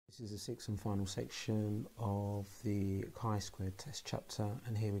This is the sixth and final section of the chi-squared test chapter,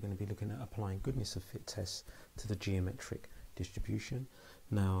 and here we're going to be looking at applying goodness of fit tests to the geometric distribution.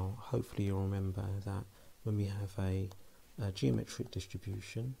 Now hopefully you'll remember that when we have a geometric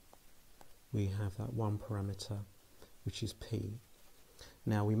distribution, we have that one parameter which is p.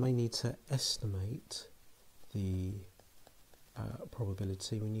 Now we may need to estimate the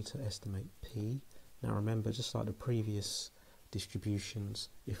probability. We need to estimate p. Now remember, just like the previous distributions,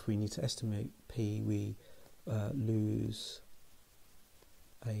 if we need to estimate p, we lose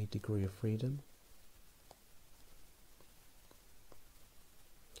a degree of freedom.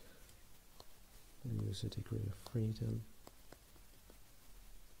 Lose a degree of freedom.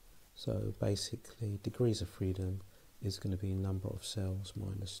 So basically, degrees of freedom is going to be number of cells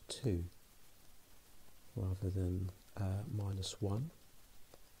minus 2 rather than minus 1.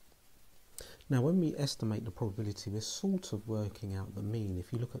 Now when we estimate the probability, we're sort of working out the mean.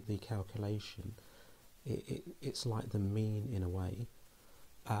 If you look at the calculation, it's like the mean in a way.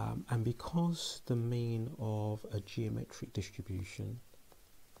 And because the mean of a geometric distribution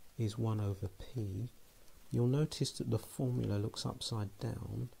is 1 over p, you'll notice that the formula looks upside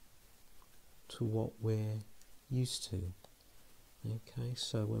down to what we're used to. Okay,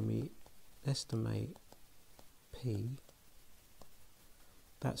 so when we estimate p,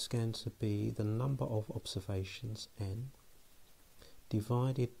 that's going to be the number of observations, n,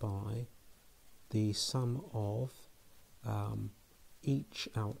 divided by the sum of each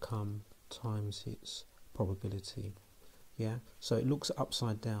outcome times its probability. Yeah, so it looks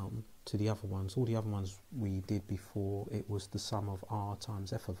upside down to the other ones. All the other ones we did before, it was the sum of r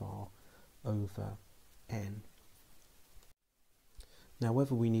times f of r over n. Now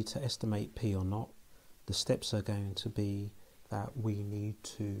whether we need to estimate p or not, the steps are going to be that we need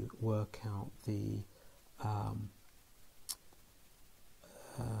to work out the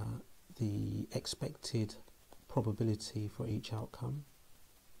expected probability for each outcome.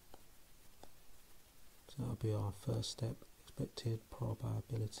 So that'll be our first step, expected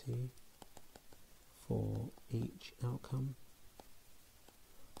probability for each outcome.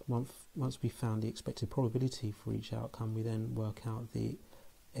 Once we found the expected probability for each outcome, we then work out the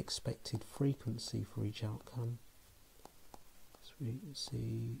expected frequency for each outcome.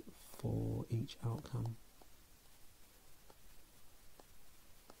 Frequency for each outcome.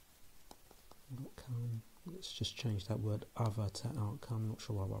 Let's just change that word other to outcome. Not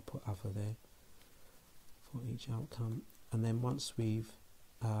sure why I put other there. For each outcome, and then once we've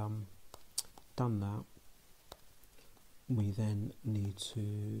done that, we then need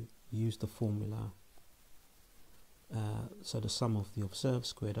to use the formula. So the sum of the observed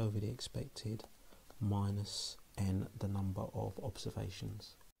squared over the expected minus n, the number of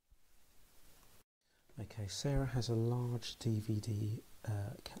observations. Okay, Sarah has a large DVD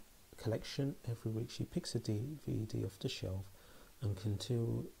collection. Every week she picks a DVD off the shelf and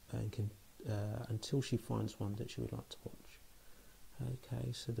until she finds one that she would like to watch.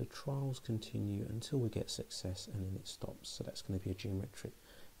 Okay, so the trials continue until we get success, and then it stops. So that's going to be a geometric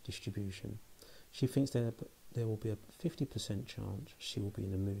distribution. She thinks there will be a 50% chance she will be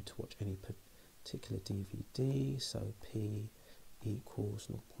in the mood to watch any particular DVD, so p equals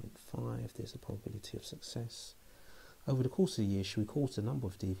 0.5. There's a probability of success. Over the course of the year, she records the number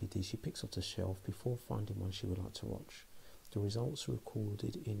of DVDs she picks off the shelf before finding one she would like to watch. The results are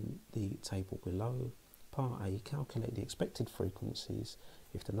recorded in the table below. Part A, calculate the expected frequencies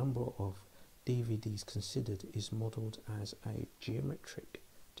if the number of DVDs considered is modelled as a geometric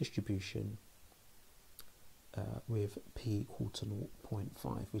distribution with p equal to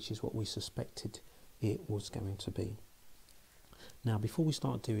 0.5, which is what we suspected it was going to be. Now before we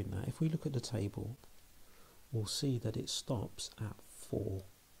start doing that, if we look at the table, we'll see that it stops at 4.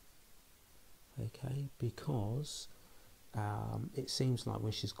 Okay, because it seems like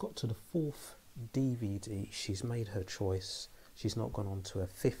when she's got to the 4th DVD, she's made her choice. She's not gone on to a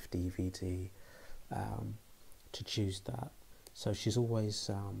 5th DVD to choose that. So she's always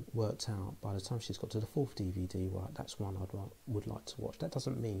worked out by the time she's got to the 4th DVD, right, that's one I would like to watch. That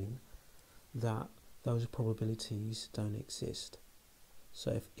doesn't mean that those probabilities don't exist.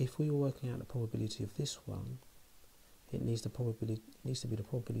 So if we were working out the probability of this one, it needs to be the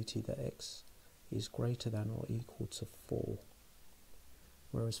probability that x is greater than or equal to 4.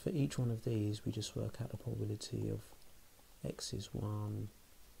 Whereas for each one of these, we just work out the probability of x is 1,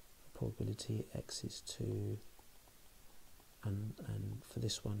 the probability x is 2, and for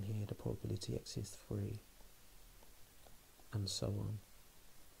this one here, the probability x is 3, and so on.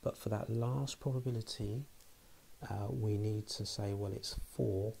 But for that last probability, we need to say, well, it's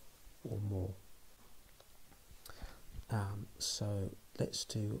 4 or more. So let's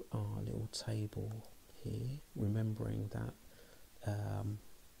do our little table here, remembering that,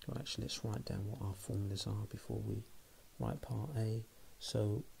 well actually let's write down what our formulas are before we write part A.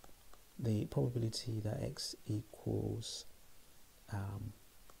 So the probability that x equals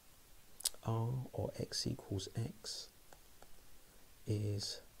r, or x equals x,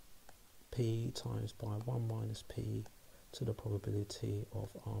 is p times by 1 minus p to the probability of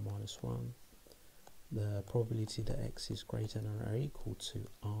r minus 1. The probability that x is greater than or equal to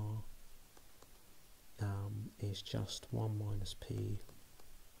r is just 1 minus p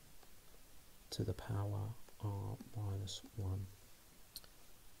to the power r minus 1.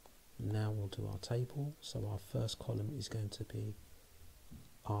 Now we'll do our table. So our first column is going to be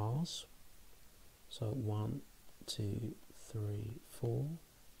r's. So 1, 2, 3, 4.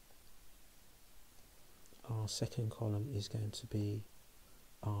 Our second column is going to be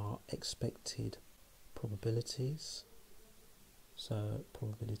our expected probabilities. So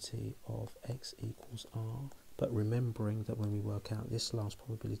probability of x equals r. But remembering that when we work out this last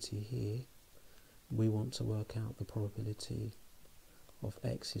probability here, we want to work out the probability of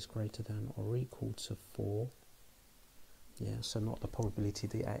x is greater than or equal to 4. Yeah, so not the probability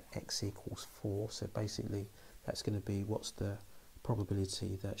that x equals 4. So basically that's going to be what's the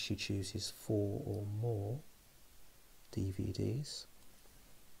probability that she chooses 4 or more DVDs.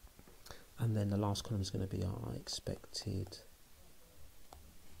 And then the last column is going to be our expected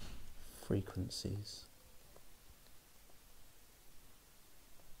frequencies.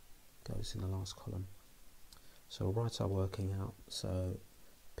 Goes in the last column. So we'll write our working out. So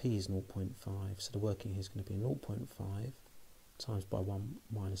p is 0.5, so the working here is going to be 0.5 times by 1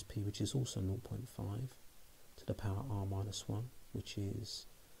 minus p, which is also 0.5, to the power r minus 1, which is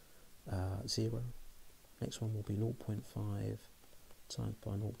 0. Next one will be 0.5 times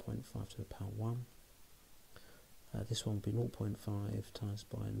by 0.5 to the power 1. This one will be 0.5 times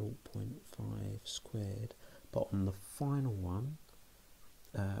by 0.5 squared. But on the final one,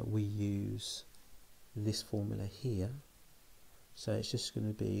 we use this formula here. So it's just going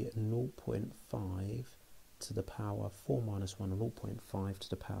to be 0.5 to the power 4 minus 1, and 0.5 to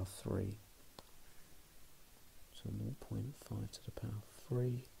the power 3. So 0.5 to the power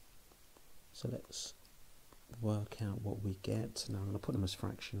 3. So let's work out what we get. Now I'm going to put them as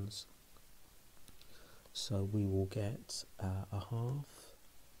fractions. So we will get a half,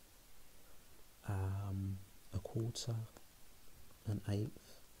 a quarter, an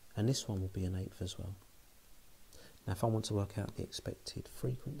eighth, and this one will be an eighth as well. Now if I want to work out the expected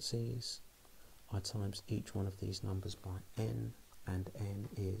frequencies, I times each one of these numbers by n, and n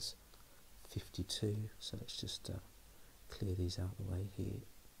is 52. So let's just clear these out of the way here.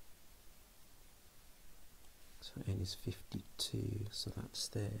 So n is 52, so that's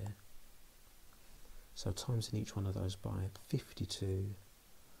there. So times in each one of those by 52.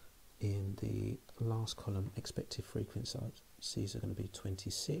 In the last column, expected frequencies are going to be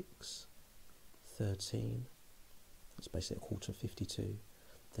 26, 13, that's basically a quarter of 52,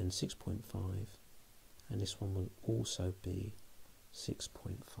 then 6.5, and this one will also be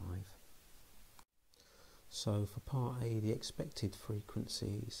 6.5. So for part A, the expected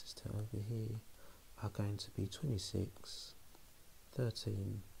frequencies, let's tell over here, are going to be 26,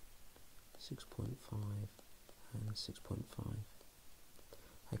 13, 6.5 and 6.5.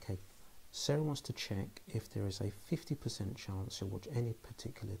 Okay, Sarah wants to check if there is a 50% chance you'll watch any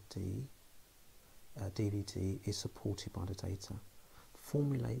particular DVD is supported by the data.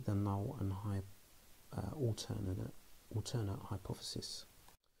 Formulate the null and alternate hypothesis.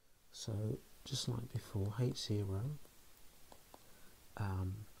 So just like before, H0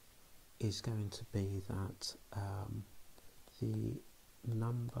 is going to be that the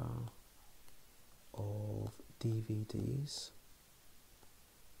number of DVDs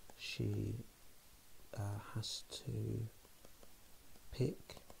she has to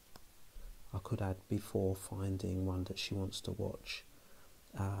pick. I could add before finding one that she wants to watch,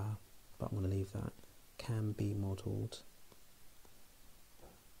 but I'm going to leave that. Can be modelled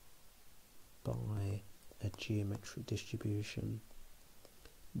by a geometric distribution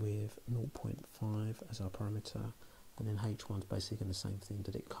with 0.5 as our parameter, and then H1 is basically the same thing,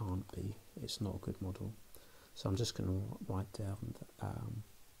 that it can't be. It's not a good model. So I'm just going to write down,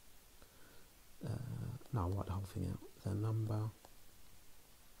 no, I'll write the whole thing out. The number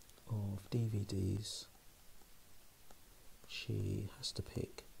of DVDs she has to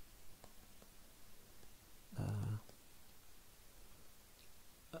pick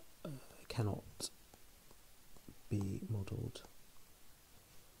cannot be modelled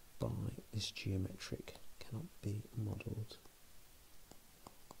by this geometric, cannot be modelled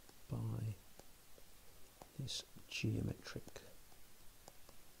by this geometric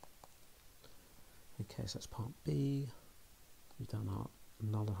Okay, so that's part B. We've done our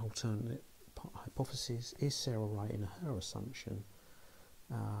another alternate hypothesis. Is Sarah right in her assumption?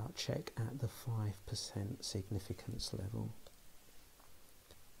 Check at the 5% significance level.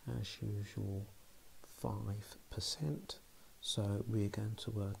 As usual, 5%. So we're going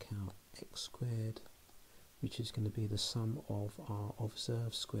to work out x squared, which is going to be the sum of our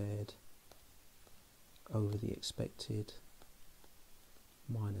observed squared over the expected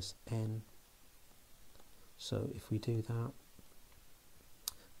minus n. So if we do that,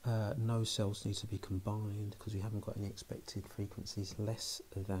 no cells need to be combined because we haven't got any expected frequencies less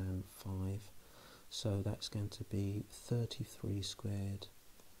than 5. So that's going to be 33 squared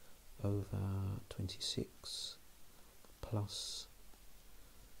over 26 plus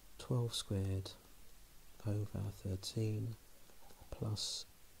 12 squared over 13 plus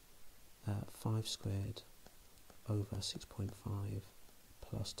 5 squared over 6.5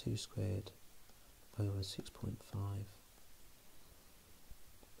 plus 2 squared over 6.5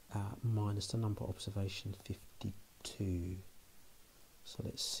 minus the number of observations, 52. So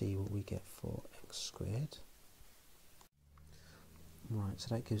let's see what we get for x squared. Right,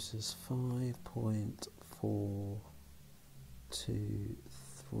 so that gives us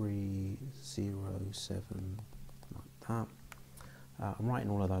 5.42307, like that. I'm writing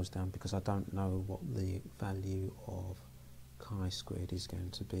all of those down because I don't know what the value of chi squared is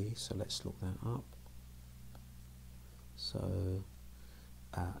going to be, so let's look that up. So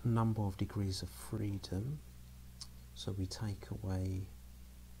number of degrees of freedom, so we take away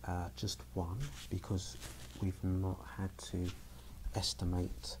just 1 because we've not had to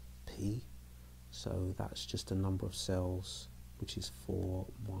estimate p, so that's just a number of cells, which is 4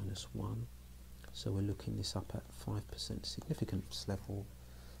 minus 1. So we're looking this up at 5% significance level.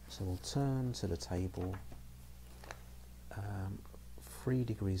 So we'll turn to the table. 3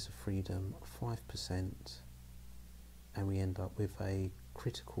 degrees of freedom, 5%, and we end up with a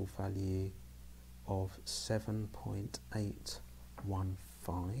critical value of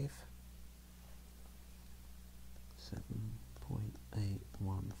 7.815.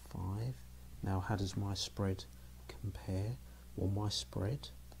 7.815. Now, how does my spread compare? Well, my spread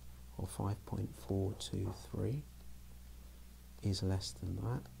of 5.423 is less than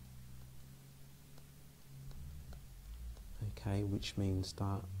that. Okay, which means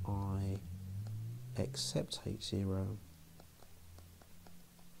that I accept H0,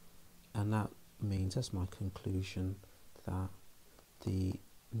 and that means, as my conclusion, that the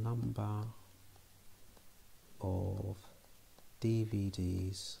number of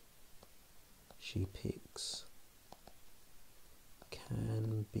DVDs she picks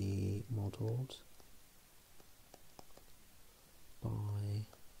can be modelled by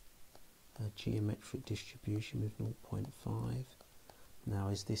a geometric distribution with 0.5. Now,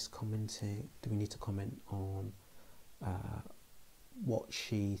 is this commenting? Do we need to comment on what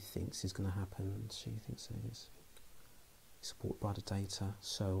she thinks is going to happen? She thinks it is supported by the data,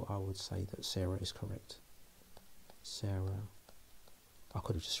 so I would say that Sarah is correct. Sarah, I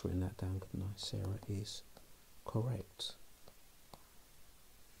could have just written that down, couldn't I? Sarah is correct.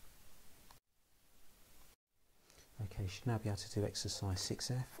 Okay, you should now be able to do exercise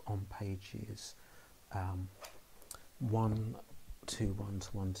 6F on pages 121 to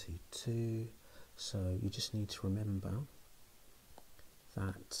 122. So you just need to remember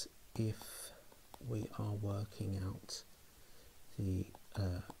that if we are working out the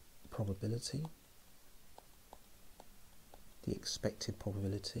probability, the expected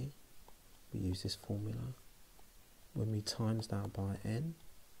probability, we use this formula. When we times that by n,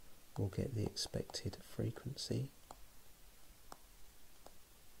 we'll get the expected frequency.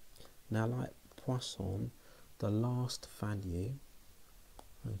 Now, like Poisson, the last value,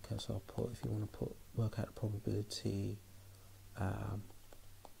 okay, so I'll put, if you want to work out the probability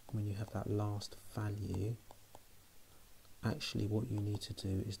when you have that last value, actually what you need to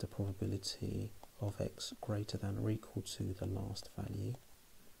do is the probability of x greater than or equal to the last value.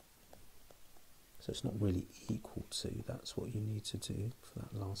 So it's not really equal to, that's what you need to do for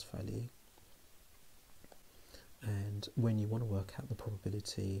that last value. And when you want to work out the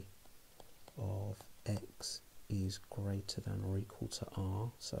probability of x is greater than or equal to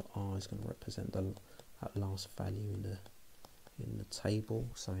r, so r is going to represent that last value in the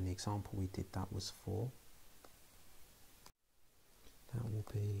table. So in the example we did, that was 4. That will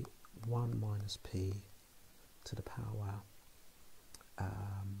be 1 minus p to the power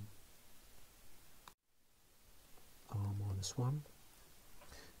r minus 1.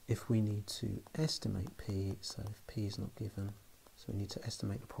 If we need to estimate p, so if p is not given, so we need to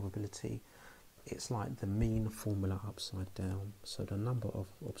estimate the probability, it's like the mean formula upside down. So the number of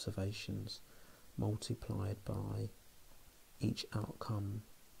observations multiplied by each outcome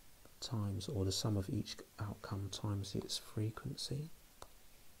times, or the sum of each outcome times its frequency.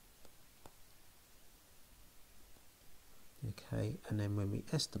 Okay, and then when we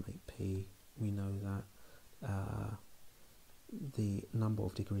estimate P, we know that the number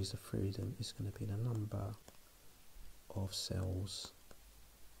of degrees of freedom is going to be the number of cells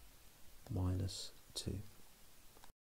minus 2.